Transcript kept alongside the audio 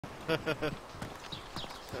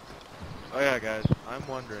Oh yeah, guys, I'm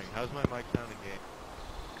wondering, how's my mic sounding game?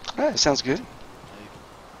 Alright, sounds good.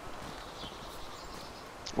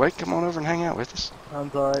 Wait, come on over and hang out with us.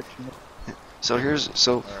 Sounds alright. So here's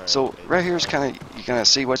okay, right here is kind of you kind of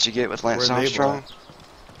see what you get with Lance Where's Abel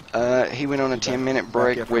Zombstrong. He went on a 10-minute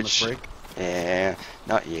break, yet from his which break? yeah,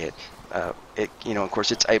 not yet. Of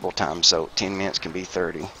course, it's able time, so 10 minutes can be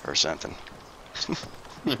 30 or something.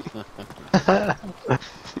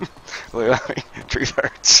 Well, truth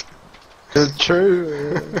hurts. It's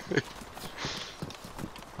true.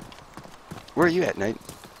 Where are you at, Nate?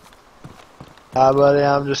 Hi, buddy.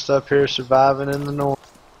 I'm just up here surviving in the north.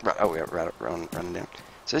 Right, oh, yeah, right, running down.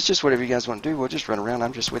 So it's just whatever you guys want to do. We'll just run around.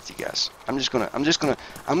 I'm just with you guys. I'm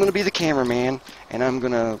gonna be the cameraman, and I'm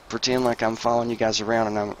gonna pretend like I'm following you guys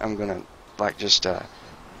around, and I'm gonna like just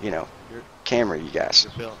camera you guys.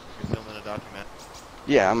 You're filming a document.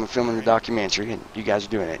 Yeah, I'm filming the documentary, and you guys are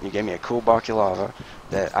doing it. And you gave me a cool baculava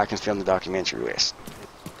that I can film the documentary with.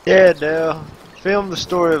 Yeah, Dale. Film the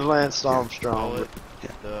story of Lance Armstrong.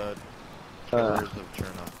 The Killers of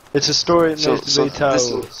Chernobyl. It's a story that needs to be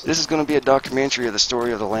told. This is going to be a documentary of the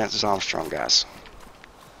story of the Lance Armstrong guys.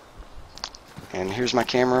 And here's my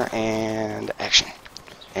camera and action.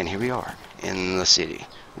 And here we are in the city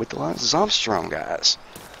with the Lance Armstrong guys.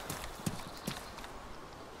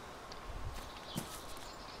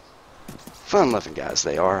 Fun-loving guys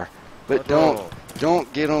they are, but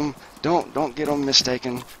don't get them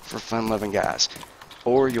mistaken for fun-loving guys,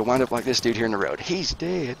 or you'll wind up like this dude here in the road. He's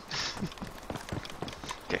dead.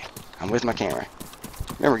 Okay, I'm with my camera.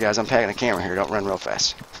 Remember, guys, I'm packing a camera here. Don't run real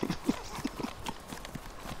fast.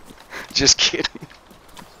 Just kidding.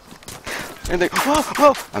 And they,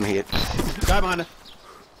 whoa, I'm hit. Guy behind us.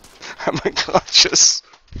 I'm unconscious.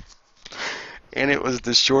 And it was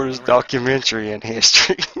the shortest documentary in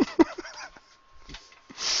history.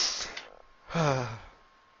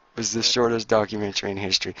 Was the shortest documentary in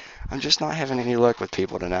history. I'm just not having any luck with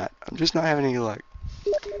people tonight. I'm just not having any luck.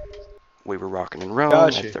 We were rocking and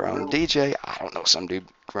rolling with their own DJ. I don't know, some dude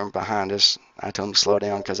from behind us. I told him to slow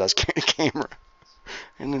down because I was carrying a camera.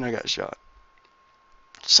 And then I got shot.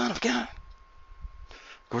 Son of a gun.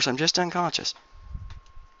 Of course, I'm just unconscious.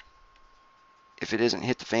 If it isn't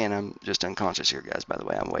hit the fan, I'm just unconscious here, guys. By the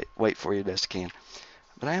way, I'm wait for you the best I can.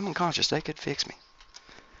 But I am unconscious. They could fix me.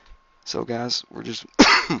 So, guys, we're just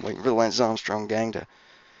waiting for the Lance Armstrong gang to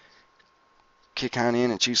kick on in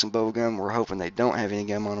and chew some bubble gum. We're hoping they don't have any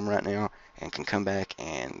gum on them right now and can come back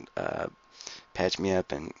and patch me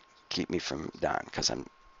up and keep me from dying because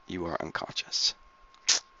you are unconscious.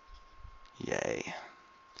 Yay.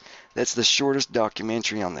 That's the shortest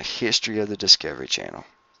documentary on the history of the Discovery Channel.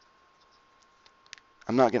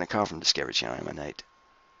 I'm not going to call from Discovery Channel, am I, Nate?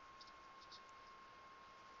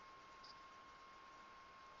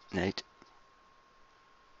 Nate?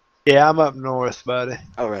 Yeah, I'm up north, buddy.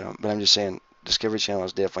 Oh, right on. But I'm just saying, Discovery Channel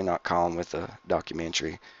is definitely not calling with a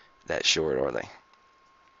documentary that short, are they?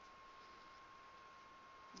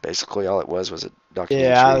 Basically, all it was a documentary.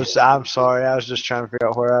 Yeah, I'm sorry. I was just trying to figure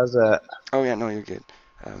out where I was at. Oh, yeah, no, you're good.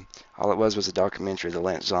 All it was a documentary of the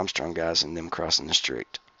Lance Armstrong guys and them crossing the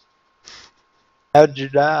street. How'd you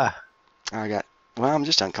die? Well, I'm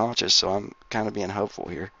just unconscious, so I'm kind of being hopeful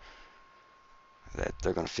here that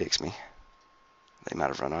they're going to fix me. They might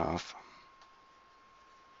have run off.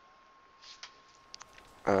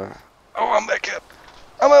 Oh, I'm back up.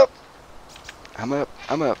 I'm up. I'm up.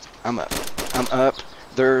 I'm up. I'm up. I'm up.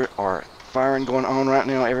 There are firing going on right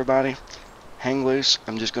now, everybody. Hang loose.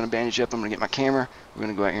 I'm just going to bandage up. I'm going to get my camera. We're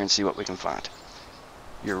going to go out here and see what we can find.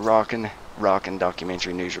 Your rockin'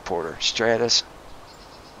 documentary news reporter, Stratus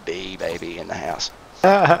B, baby, in the house.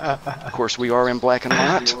 Of course, we are in black and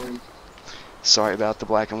white. Sorry about the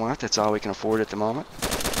black and white. That's all we can afford at the moment.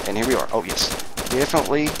 And here we are. Oh, yes.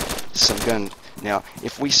 Definitely some gun. Now,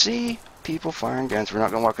 if we see people firing guns, we're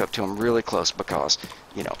not going to walk up to them really close because,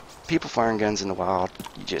 people firing guns in the wild,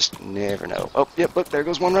 you just never know. Oh, yep, look, there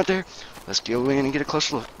goes one right there. Let's go in and get a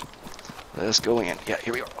closer look. Let's go in. Yeah,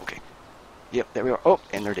 here we are. Okay. Yep, there we are. Oh,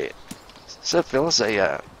 and they're dead. What's up, fellas? They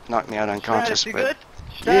knocked me out unconscious. You but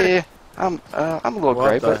good? yeah, I'm a little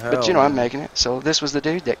gray, but I'm making it. So this was the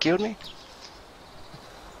dude that killed me.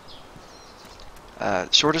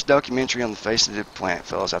 Shortest documentary on the face of the planet,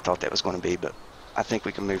 fellas. I thought that was going to be, but I think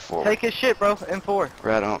we can move forward. Take his shit, bro. M4.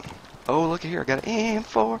 Right on. Oh, look here. I got an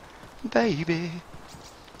M4, baby.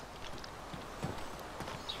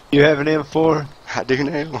 You have an M4? I do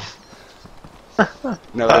now.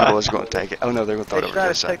 No, that boy's going to take it. Oh, no, they're going to throw it over the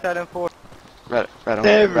other side. Take that M4. Right on.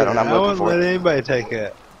 Never. Right on. I'm I looking wouldn't for let it. anybody take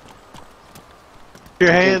it.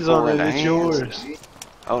 Your hands on it. It's yours.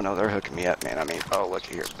 Oh no, they're hooking me up, man. I mean, oh look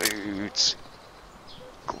here, boots,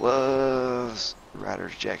 gloves,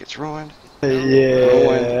 rider's jacket's ruined.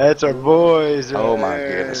 Yeah, that's our boys. Oh my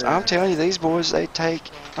goodness, I'm telling you, these boys, they take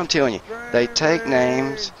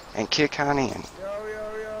names and kick on in.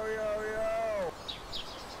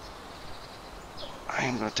 I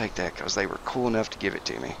am going to take that because they were cool enough to give it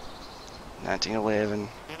to me. 1911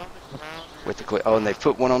 with the clip. Oh, and they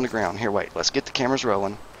put one on the ground. Here, wait, let's get the cameras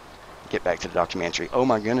rolling. Get back to the documentary. Oh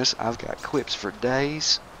my goodness, I've got clips for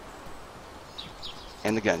days.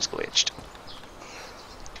 And the gun's glitched.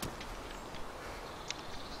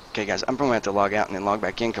 Okay guys, I'm probably going to have to log out and then log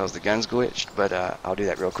back in because the gun's glitched, but I'll do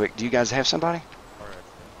that real quick. Do you guys have somebody?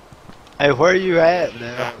 Hey, where are you at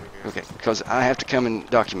now? Okay, because I have to come and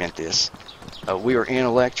document this. We are in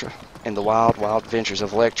Electra, in the wild adventures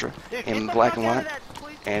of Electra, in black and white,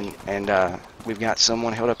 and we've got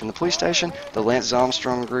someone held up in the police station. The Lance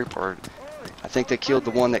Zombstrong group, or I think they killed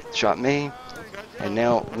the one that shot me, and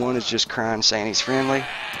now one is just crying, saying he's friendly,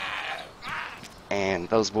 and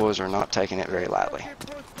those boys are not taking it very lightly.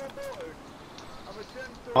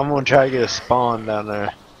 I'm gonna try to get a spawn down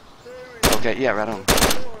there. Okay, yeah, right on.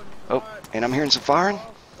 Oh, and I'm hearing some firing.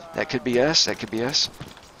 That could be us. That could be us.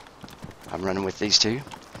 I'm running with these two.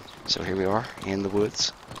 So here we are in the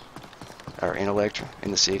woods, or in Electra,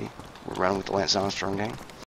 in the city. We're running with the Lance Armstrong gang.